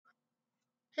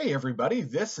Hey everybody,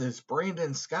 this is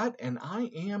Brandon Scott and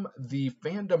I am the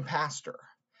Fandom pastor.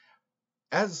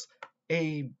 As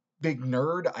a big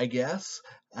nerd, I guess,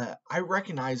 I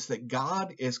recognize that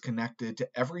God is connected to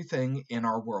everything in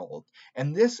our world,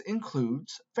 and this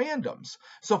includes fandoms.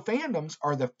 So fandoms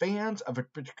are the fans of a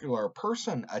particular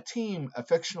person, a team, a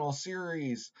fictional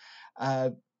series,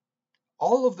 uh,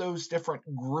 all of those different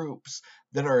groups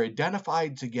that are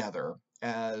identified together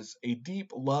as a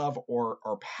deep love or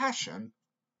passion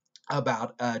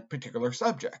about a particular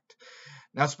subject.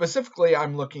 Now, specifically,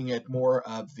 I'm looking at more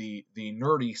of the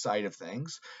nerdy side of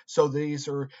things. So these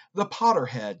are the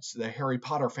Potterheads, the Harry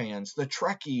Potter fans, the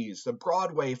Trekkies, the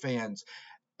Broadway fans,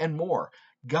 and more.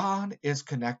 God is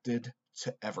connected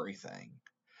to everything.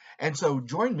 And so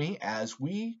join me as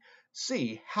we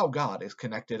see how God is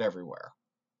connected everywhere.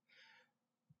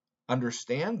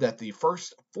 Understand that the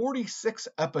first 46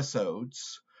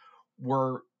 episodes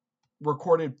were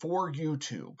recorded for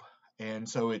YouTube. And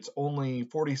so it's only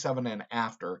 47 and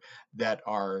after that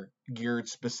are geared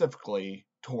specifically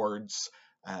towards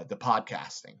the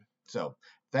podcasting. So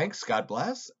thanks, God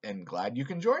bless, and glad you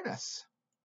can join us.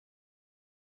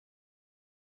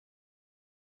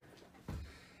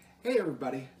 Hey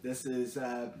everybody, this is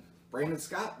Brandon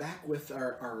Scott back with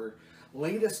our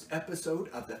latest episode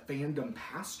of the Fandom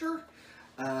Pastor.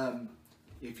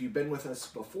 If you've been with us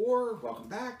before, welcome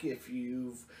back. If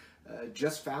you've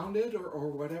just found it or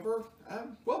whatever,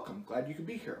 welcome. Glad you could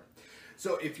be here.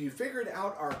 So if you figured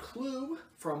out our clue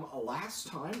from last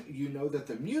time, you know that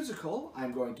the musical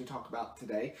I'm going to talk about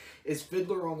today is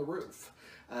Fiddler on the Roof.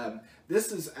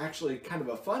 This is actually kind of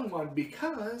a fun one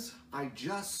because I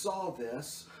just saw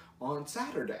this on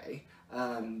Saturday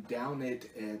down at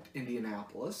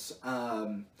Indianapolis.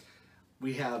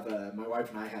 We have, my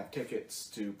wife and I have tickets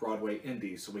to Broadway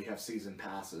Indy, so we have season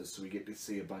passes, so we get to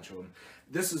see a bunch of them.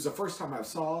 This is the first time I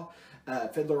saw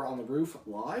Fiddler on the Roof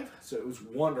live, so it was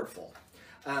wonderful.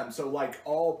 So like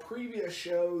all previous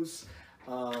shows,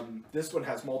 this one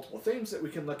has multiple themes that we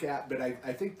can look at, but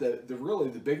I think the really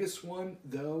the biggest one,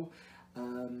 though,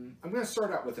 I'm going to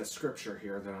start out with a scripture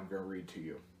here that I'm going to read to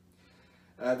you.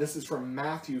 This is from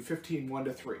Matthew 15,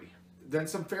 1-3. Then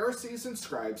some Pharisees and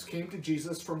scribes came to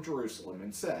Jesus from Jerusalem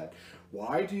and said,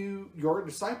 "Why do your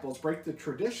disciples break the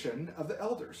tradition of the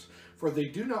elders? For they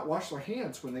do not wash their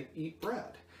hands when they eat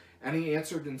bread." And he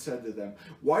answered and said to them,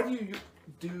 "Why do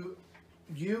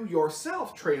you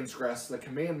yourself transgress the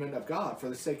commandment of God for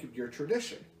the sake of your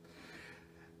tradition?"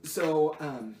 So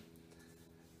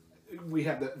we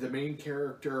have the main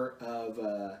character of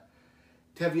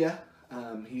Tevye.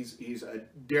 He's a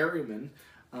dairyman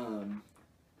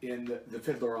in the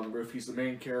Fiddler on the Roof. He's the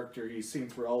main character. He's seen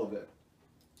through all of it.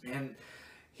 And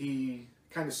he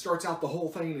kind of starts out the whole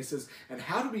thing and he says, "And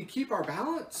how do we keep our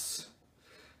balance?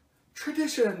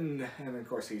 Tradition." And of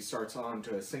course he starts on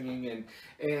to a singing.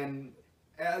 And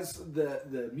as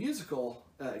the musical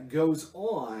goes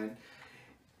on,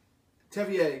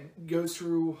 Tevye goes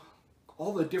through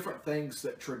all the different things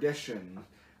that tradition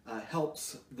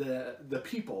helps the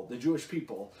people, the Jewish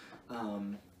people,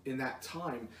 in that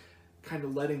time, kind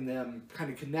of letting them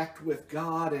kind of connect with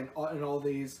God and all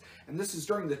these. And this is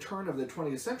during the turn of the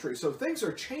 20th century, so things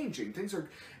are changing. Things are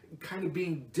kind of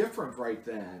being different right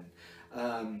then.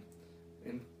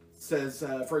 And says,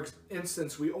 for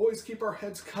instance, "We always keep our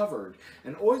heads covered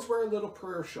and always wear a little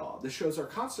prayer shawl. This shows our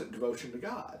constant devotion to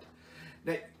God."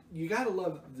 Now, you gotta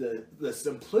love the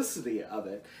simplicity of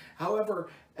it. However,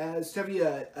 as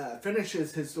Tevye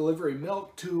finishes his delivery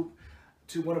milk to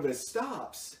one of his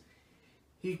stops,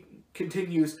 he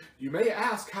continues, "You may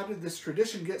ask, how did this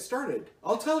tradition get started?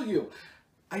 I'll tell you,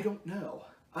 I don't know."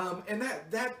 And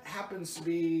that happens to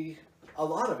be a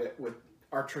lot of it with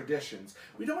our traditions.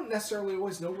 We don't necessarily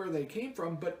always know where they came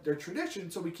from, but they're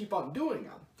traditions, so we keep on doing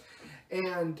them.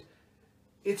 And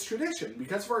it's tradition.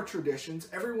 Because of our traditions,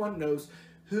 everyone knows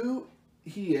who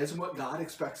he is and what God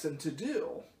expects him to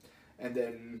do. And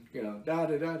then,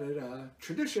 da-da-da-da-da,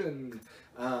 tradition.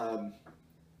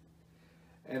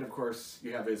 And of course,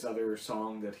 you have his other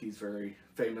song that he's very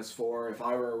famous for, "If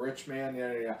I Were a Rich Man,"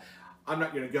 yeah. I'm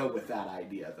not going to go with that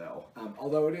idea, though.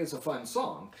 Although it is a fun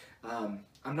song, I'm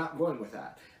not going with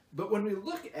that. But when we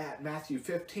look at Matthew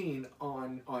 15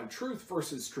 on truth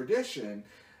versus tradition,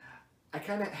 I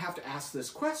kind of have to ask this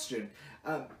question.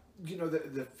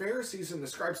 The Pharisees and the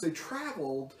scribes, they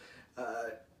traveled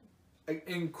an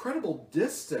incredible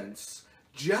distance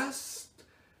just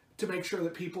to make sure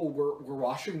that people were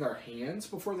washing their hands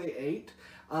before they ate.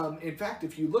 In fact,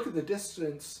 if you look at the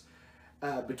distance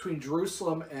between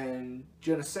Jerusalem and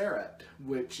Gennesaret,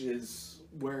 which is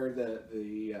where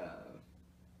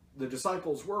the the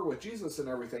disciples were with Jesus and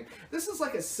everything. This is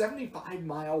like a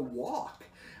 75-mile walk.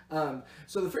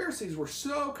 So the Pharisees were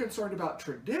so concerned about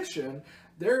tradition,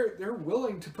 they're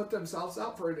willing to put themselves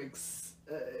out for an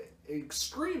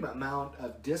extreme amount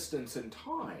of distance and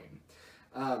time.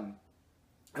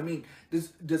 I mean,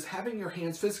 does having your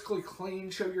hands physically clean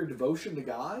show your devotion to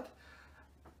God?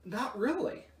 Not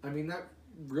really. I mean,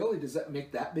 does that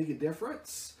make that big a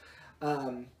difference?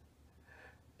 And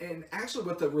actually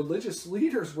what the religious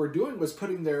leaders were doing was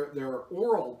putting their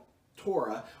oral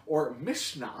Torah or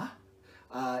Mishnah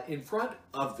in front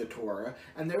of the Torah,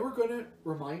 and they were going to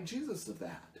remind Jesus of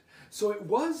that. So it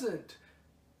wasn't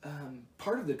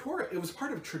part of the Torah, it was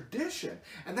part of tradition.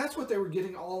 And that's what they were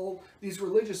getting these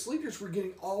religious leaders were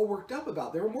getting all worked up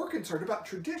about. They were more concerned about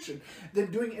tradition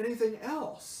than doing anything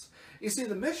else. You see,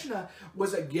 the Mishnah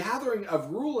was a gathering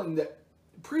of ruling that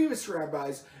previous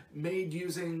rabbis made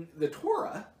using the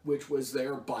Torah, which was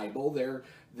their Bible, their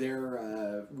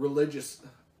religious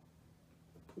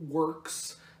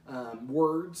works,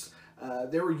 words.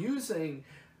 They were using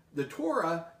the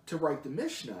Torah to write the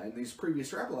Mishnah, and these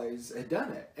previous rabbis had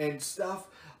done it. And stuff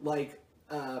like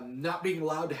not being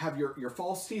allowed to have your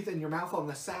false teeth in your mouth on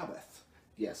the Sabbath.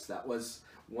 Yes, that was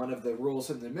one of the rules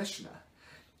in the Mishnah.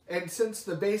 And since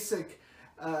the basic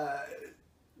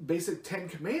Ten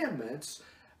Commandments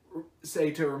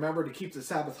say to remember to keep the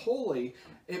Sabbath holy,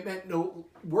 it meant no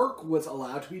work was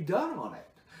allowed to be done on it.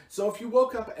 So if you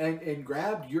woke up and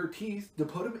grabbed your teeth to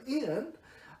put them in,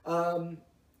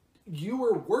 you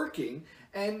were working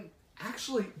and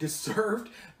actually deserved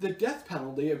the death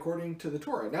penalty according to the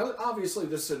Torah. Now, obviously,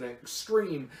 this is an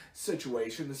extreme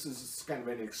situation. This is kind of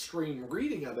an extreme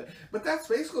reading of it, but that's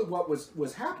basically what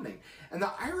was happening. And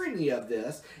the irony of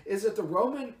this is that the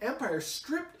Roman Empire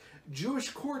stripped Jewish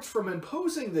courts from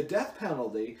imposing the death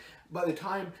penalty by the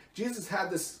time Jesus had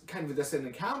this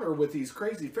encounter with these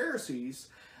crazy Pharisees.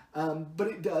 But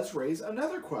it does raise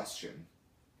another question.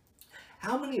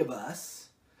 How many of us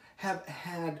have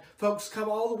had folks come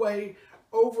all the way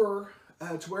over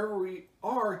to wherever we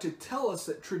are to tell us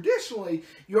that traditionally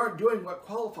you aren't doing what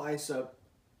qualifies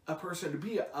a person to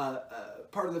be a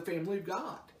part of the family of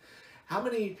God? How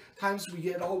many times we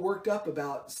get all worked up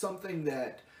about something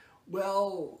that,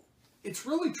 well, it's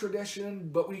really tradition,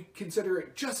 but we consider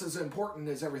it just as important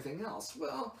as everything else?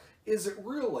 Well, is it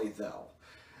really, though?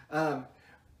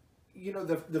 You know,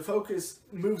 the focus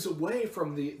moves away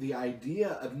from the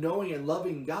idea of knowing and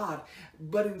loving God,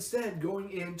 but instead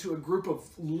going into a group of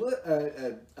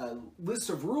list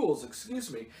of rules,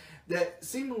 that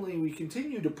seemingly we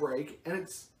continue to break. And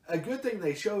it's a good thing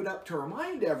they showed up to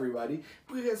remind everybody,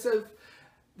 because if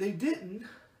they didn't,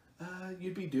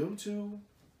 you'd be doomed to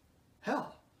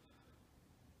hell.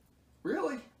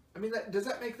 Really? I mean, does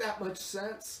that make that much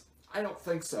sense? I don't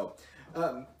think so.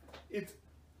 It's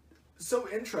so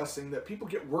interesting that people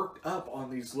get worked up on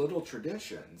these little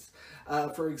traditions.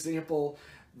 For example,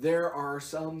 there are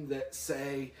some that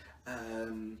say,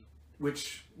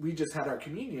 which we just had our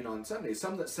communion on Sunday,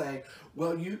 some that say,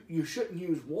 well, you shouldn't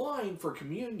use wine for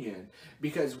communion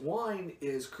because wine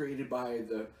is created by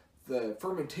the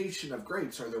fermentation of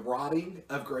grapes, or the rotting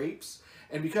of grapes.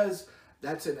 And because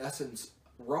that's in essence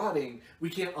rotting,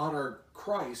 we can't honor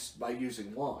Christ by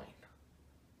using wine.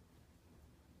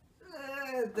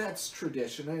 That's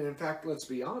tradition, and in fact, let's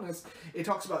be honest, it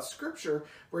talks about scripture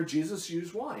where Jesus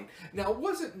used wine. Now, it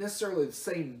wasn't necessarily the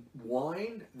same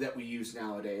wine that we use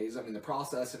nowadays. I mean, the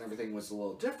process and everything was a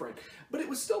little different, but it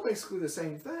was still basically the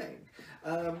same thing.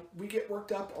 We get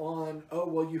worked up on, oh,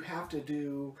 well, you have to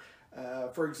do,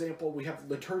 for example, we have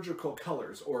liturgical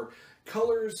colors, or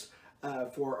colors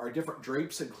for our different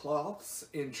drapes and cloths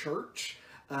in church.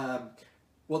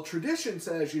 Well, tradition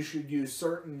says you should use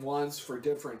certain ones for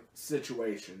different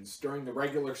situations. During the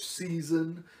regular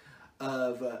season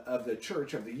of the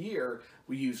church of the year,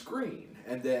 we use green.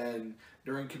 And then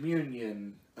during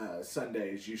communion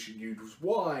Sundays, you should use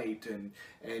white, and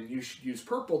you should use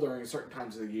purple during certain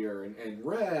times of the year, and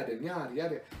red, and yada,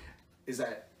 yada. Is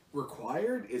that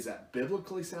required? Is that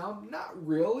biblically sound? Not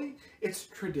really. It's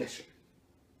tradition.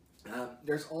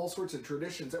 There's all sorts of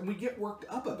traditions, and we get worked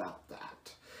up about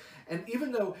that. And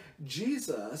even though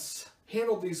Jesus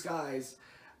handled these guys,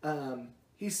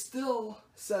 he still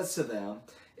says to them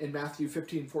in Matthew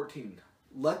 15:14,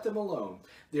 let them alone.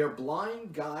 They are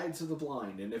blind guides of the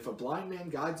blind. And if a blind man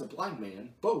guides a blind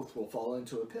man, both will fall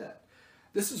into a pit.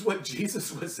 This is what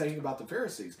Jesus was saying about the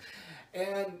Pharisees.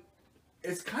 And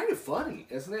it's kind of funny,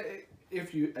 isn't it?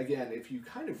 If you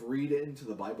kind of read into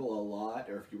the Bible a lot,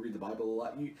 or if you read the Bible a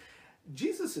lot,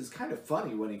 Jesus is kind of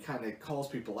funny when he kind of calls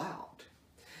people out.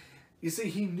 You see,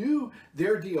 he knew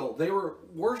their deal. They were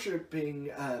worshiping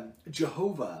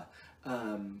Jehovah,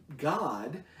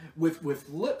 God, with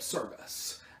lip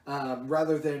service,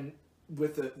 rather than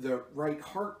with the right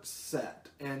heart set.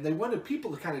 And they wanted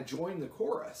people to kind of join the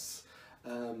chorus.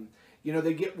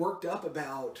 They get worked up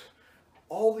about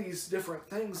all these different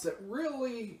things that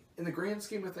really, in the grand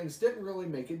scheme of things, didn't really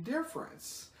make a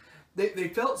difference. They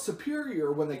felt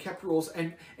superior when they kept rules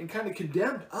and kind of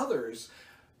condemned others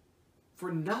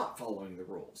for not following the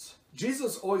rules.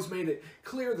 Jesus always made it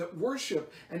clear that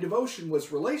worship and devotion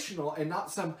was relational and not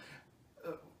some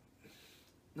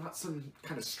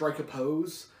kind of strike a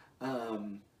pose,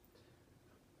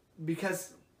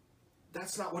 because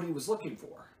that's not what he was looking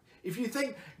for. If you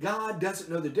think God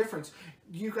doesn't know the difference,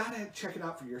 you got to check it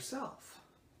out for yourself.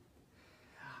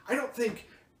 I don't think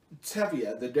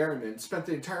Tevye, the dairyman, spent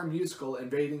the entire musical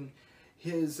invading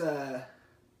his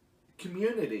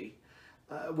community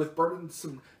with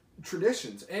burdensome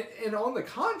traditions. And on the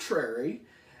contrary,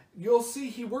 you'll see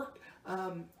he worked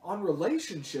on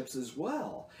relationships as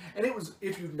well. And it was,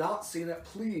 if you've not seen it,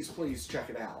 please check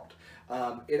it out.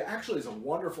 It actually is a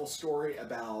wonderful story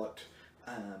about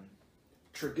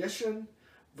tradition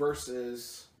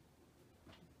versus,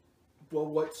 well,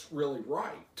 what's really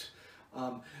right.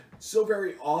 So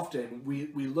very often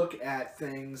we look at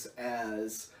things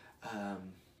as,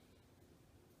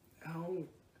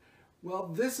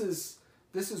 this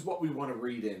is what we want to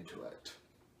read into it.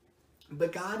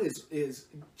 But God is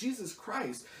Jesus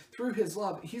Christ, through his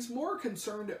love, he's more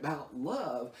concerned about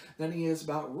love than he is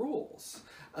about rules.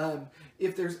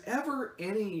 If there's ever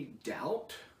any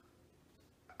doubt,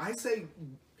 I say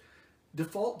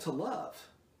default to love.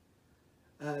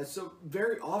 So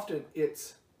very often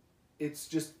it's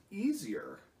just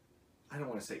easier. I don't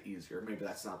want to say easier. Maybe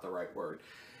that's not the right word.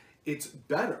 It's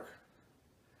better.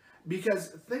 Because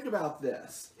think about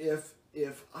this.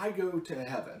 If I go to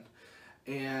heaven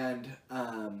and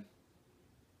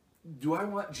do I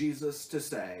want Jesus to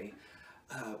say,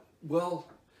 well,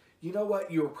 you know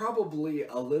what? You were probably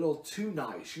a little too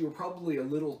nice. You were probably a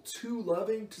little too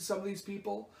loving to some of these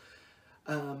people.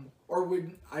 Or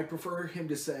would I prefer him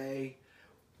to say,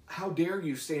 how dare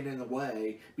you stand in the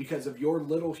way because of your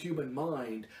little human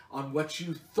mind on what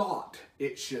you thought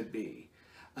it should be?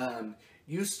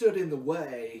 You stood in the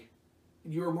way.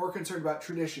 You were more concerned about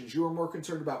traditions. You were more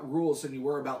concerned about rules than you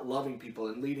were about loving people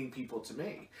and leading people to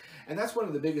me. And that's one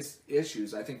of the biggest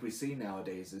issues I think we see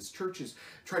nowadays is churches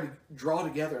try to draw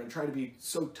together and try to be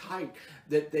so tight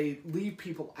that they leave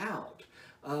people out.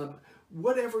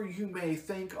 Whatever you may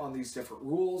think on these different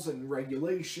rules and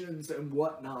regulations and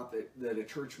whatnot that a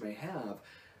church may have,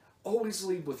 always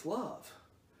lead with love.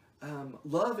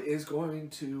 Love is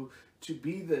going to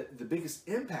be the biggest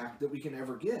impact that we can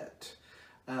ever get.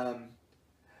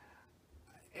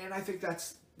 And I think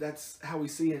that's how we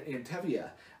see it in Tevye.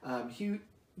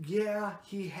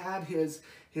 He had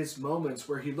his moments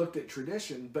where he looked at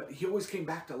tradition, but he always came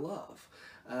back to love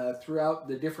throughout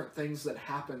the different things that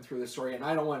happened through the story. And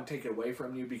I don't want to take it away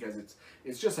from you because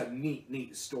it's just a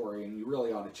neat story, and you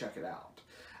really ought to check it out.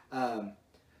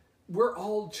 We're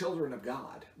all children of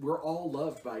God. We're all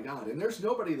loved by God, and there's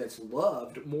nobody that's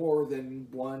loved more than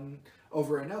one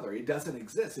over another. It doesn't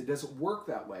exist. It doesn't work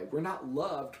that way. We're not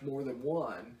loved more than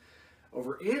one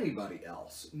over anybody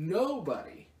else.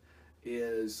 Nobody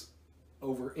is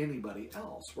over anybody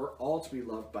else. We're all to be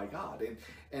loved by God.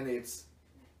 And it's,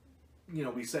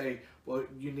 we say, well,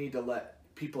 you need to let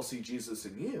people see Jesus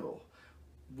in you.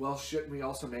 Well, shouldn't we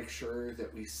also make sure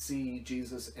that we see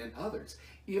Jesus in others?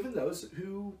 Even those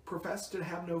who profess to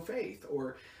have no faith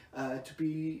or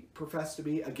profess to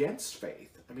be against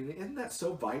faith. I mean, isn't that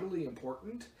so vitally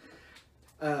important?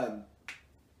 And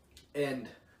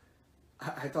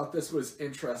I thought this was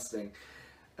interesting.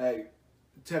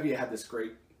 Tevye had this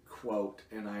great quote,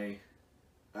 and I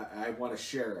want to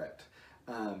share it.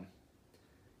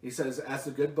 He says, as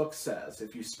the good book says,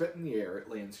 if you spit in the air, it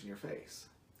lands in your face.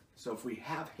 So if we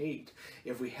have hate,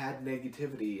 if we had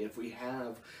negativity, if we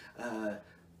have,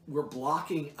 we're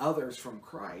blocking others from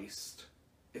Christ,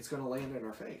 it's going to land in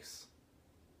our face.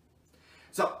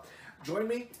 So join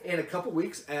me in a couple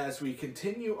weeks as we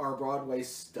continue our Broadway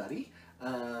study.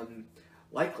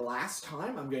 Like last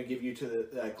time, I'm going to give you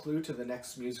a clue to the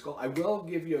next musical. I will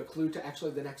give you a clue to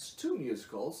actually the next two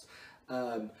musicals.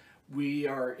 We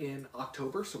are in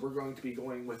October, so we're going to be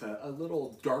going with a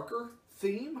little darker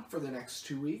theme for the next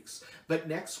 2 weeks. But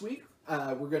next week,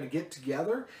 we're going to get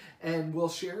together and we'll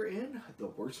share in The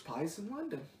Worst Pies in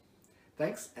London.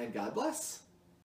 Thanks, and God bless.